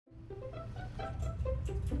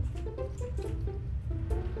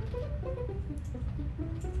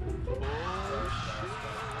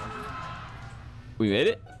We made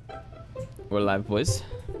it. We're live, boys.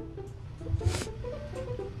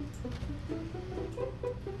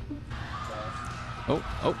 Oh.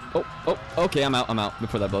 Okay, I'm out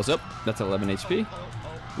before that blows up. That's 11 HP.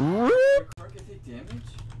 Rip.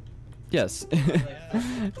 Yes.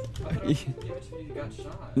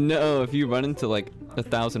 No, if you run into like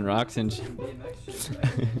 1,000 rocks and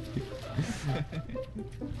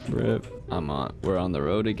rip. We're on the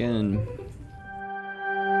road again.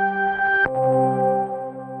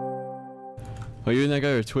 Oh, you and that guy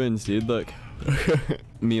are twins, dude. Look.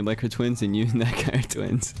 Me and Mike are twins, and you and that guy are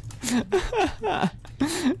twins.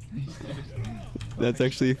 That's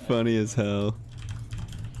actually funny as hell.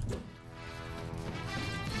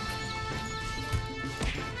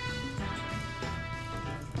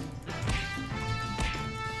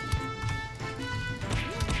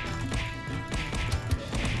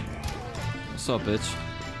 What's up, bitch?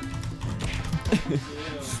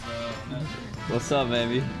 What's up,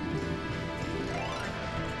 baby?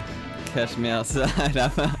 Catch me outside.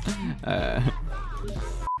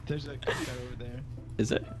 There's a cop car over there. Is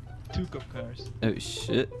there? 2 cop cars. Oh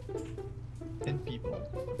shit. And people.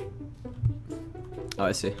 Oh,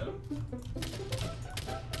 I see.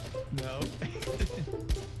 No.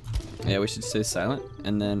 Yeah, we should stay silent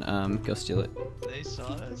and then go steal it. They saw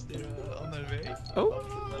us. They're on their way. Oh.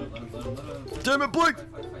 Damn it, Blake!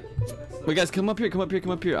 Wait, guys, come up here, come up here,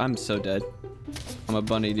 come up here. I'm so dead. I'm a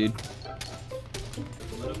bunny, dude.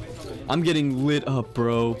 I'm getting lit up,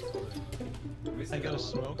 bro. I got a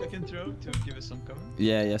smoke I can throw to give us some cover.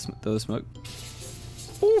 Yeah, throw the smoke.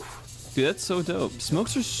 Oof. Dude, that's so dope.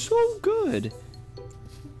 Smokes are so good.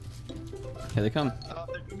 Here they come.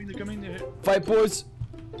 They're coming, they're here. Fight, boys!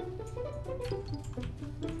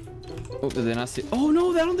 Oh, did they not see? Oh,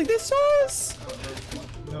 no, I don't think they saw us!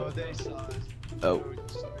 No, they saw us. Oh.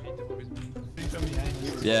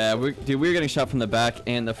 Yeah, dude, we were getting shot from the back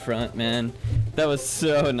and the front, man. That was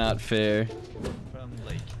so not fair. From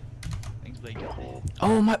Blake. Thanks, Blake.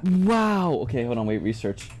 Oh my, wow. Okay, hold on, wait,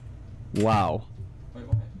 research. Wow. Wait,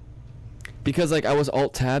 why? Because like I was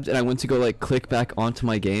alt tabbed and I went to go like click back onto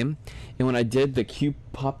my game, and when I did, the cube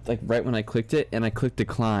popped like right when I clicked it, and I clicked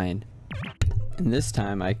decline. And this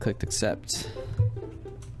time I clicked accept.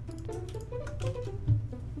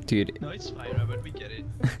 Dude. No, it's fine, Robert. We get it.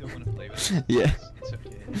 We don't want to play with it. Yeah. It's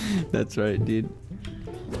okay. That's right, dude.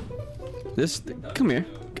 Come here.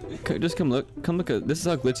 Just come look. Come look at. This is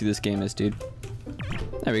how glitchy this game is, dude.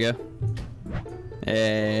 There we go.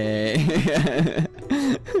 Hey.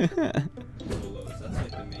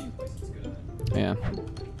 Yeah.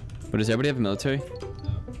 But does everybody have a military?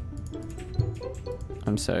 No.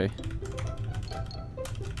 I'm sorry.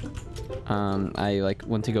 I like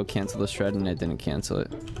went to go cancel the shred and I didn't cancel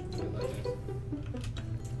it.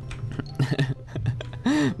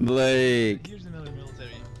 Blake. Here's another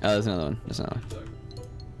military. Oh, there's another one. There's another one.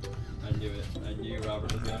 I knew it. I knew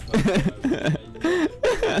Robert was gonna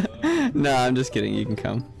fuck. No, I'm just kidding. You can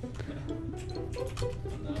come.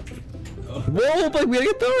 Oh. Whoa, Blake, we gotta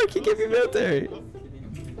get dark. He gave me military.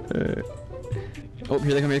 Oh,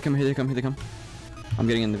 here they come. Here they come. Here they come. Here they come. I'm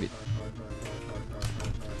getting in the.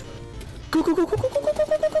 Go, go, go, go, go, go, go, go,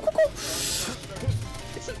 go, go, go, go.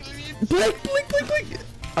 Blake.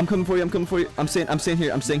 I'm coming for you. I'm coming for you. I'm staying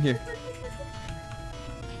here. I'm staying here.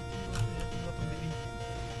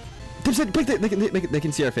 Blake, they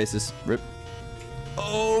can see our faces. Rip.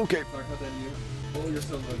 Oh, okay. Oh, you're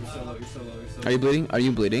so low. You're so low. You're so low. You're so low. Are you bleeding? Are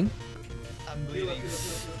you bleeding? I'm bleeding.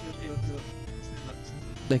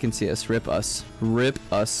 They can see us. Rip us. Rip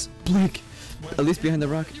us. Blake. At least behind the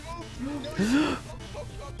rock.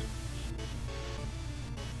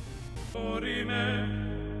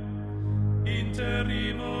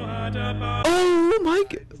 Oh my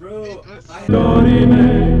god. Bro,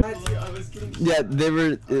 Yeah, they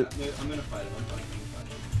were. I'm gonna fight him.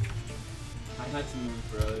 I had to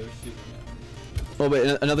move, bro. They were shooting at me. Oh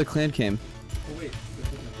wait, another clan came. Oh wait,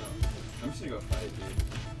 I'm just gonna go fight,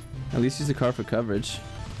 dude. At least use the car for coverage.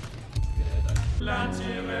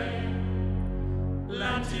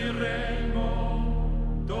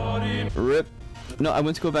 Rip. No, I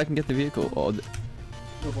went to go back and get the vehicle. Oh. No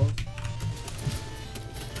balls.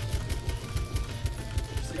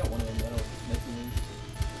 Still got one of them now.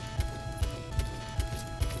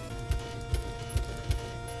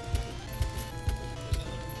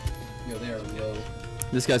 Yo, they are low.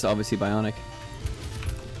 This guy's obviously bionic.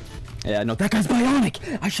 Yeah, no, that guy's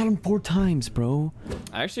bionic! I shot him 4 times, bro.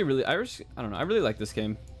 I don't know, I really like this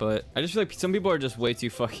game, but I just feel like some people are just way too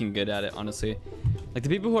fucking good at it, honestly. Like the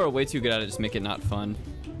people who are way too good at it just make it not fun.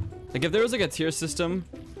 Like if there was like a tier system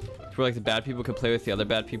where like the bad people could play with the other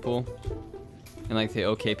bad people, and like the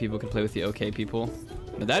okay people could play with the okay people,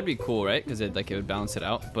 now, that'd be cool, right? Because it would balance it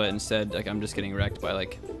out. But instead, like I'm just getting wrecked by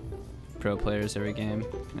like pro players every game,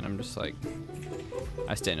 and I'm just like,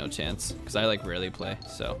 I stand no chance because I like rarely play.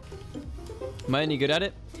 So, am I any good at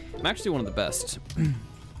it? I'm actually one of the best.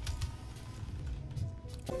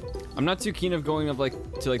 I'm not too keen of going up like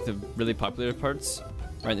to like the really popular parts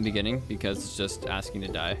right in the beginning because it's just asking to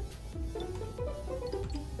die.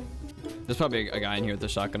 There's probably a guy in here with the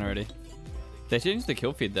shotgun already. They changed the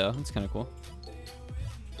kill feed though. That's kind of cool.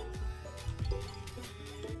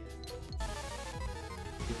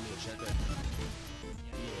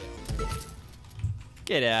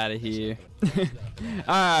 Get out of here.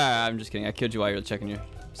 I'm just kidding. I killed you while you were checking your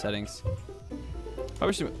settings.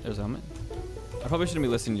 Probably should. There's a helmet. I probably shouldn't be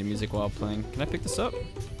listening to music while playing. Can I pick this up?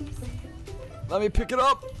 Let me pick it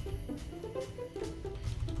up!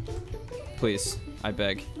 Please, I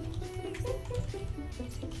beg.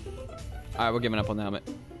 Alright, we're giving up on the helmet.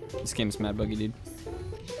 This game's mad buggy, dude.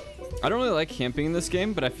 I don't really like camping in this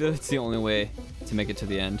game, but I feel it's the only way to make it to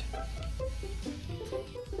the end.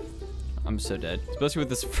 I'm so dead. Especially with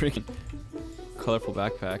this freaking colorful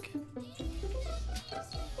backpack.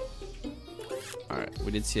 Alright,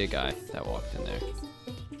 we did see a guy that walked in there.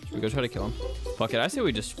 Should we go try to kill him? Fuck it, I say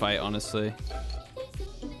we just fight, honestly.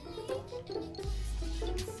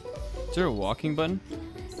 Is there a walking button?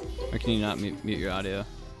 Or can you not mute your audio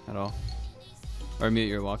at all? Or mute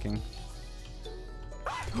your walking?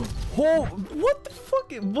 Oh, what the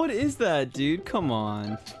fuck? What is that, dude? Come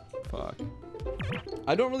on. Fuck.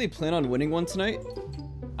 I don't really plan on winning one tonight.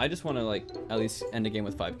 I just want to, like, at least end a game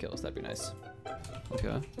with 5 kills. That'd be nice.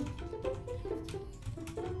 Okay.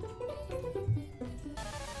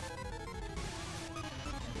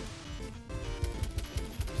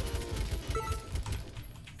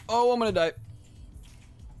 Oh, I'm gonna die.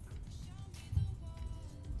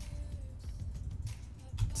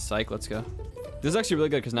 Psych, let's go. This is actually really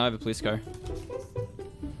good because now I have a police car.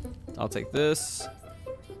 I'll take this,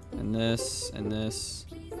 and this, and this,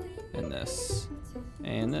 and this,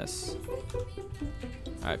 and this.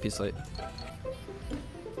 Alright, peace late.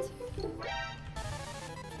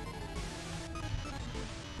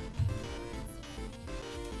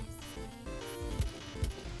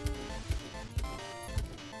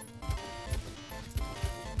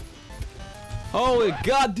 Holy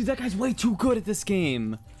god, dude, that guy's way too good at this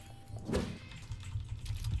game.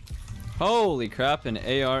 Holy crap, an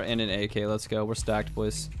AR and an AK. Let's go. We're stacked,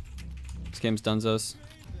 boys. This game's dunzos.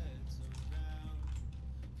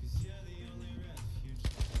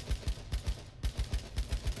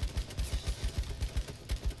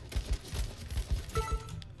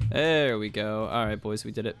 There we go. Alright, boys,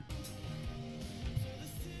 we did it.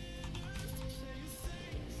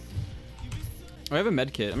 I have a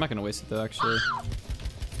med kit. I'm not gonna waste it though, actually.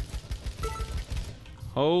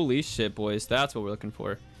 Holy shit, boys. That's what we're looking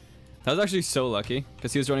for. That was actually so lucky,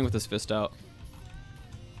 because he was running with his fist out.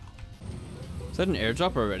 Is that an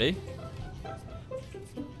airdrop already?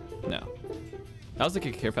 No. That was like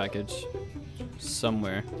a care package.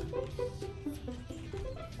 Somewhere.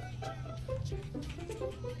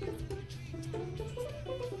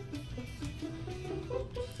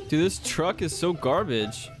 Dude, this truck is so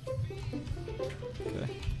garbage. Okay.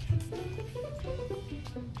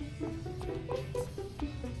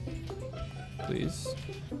 Please.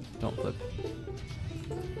 Don't flip.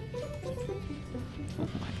 Oh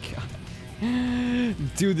my god.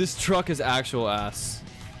 Dude, this truck is actual ass.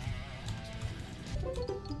 There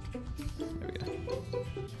we go.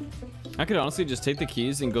 I could honestly just take the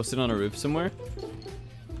keys and go sit on a roof somewhere.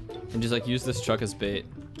 And just like use this truck as bait.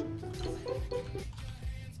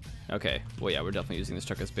 Okay, well yeah, we're definitely using this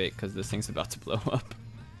truck as bait because this thing's about to blow up.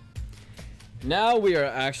 Now we are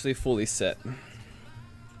actually fully set.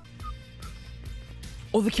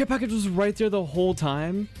 Oh, the care package was right there the whole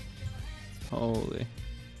time? Holy.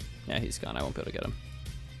 Yeah, he's gone. I won't be able to get him.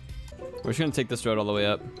 We're just gonna take this road all the way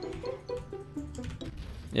up.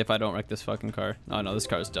 If I don't wreck this fucking car. Oh no, this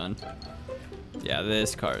car's done. Yeah,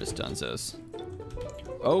 this car is done, Zos.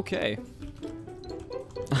 Okay.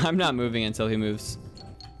 I'm not moving until he moves.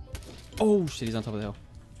 Oh shit, he's on top of the hill.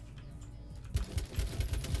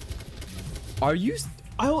 Are you...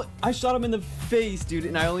 I shot him in the face, dude,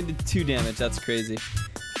 and I only did 2 damage. That's crazy.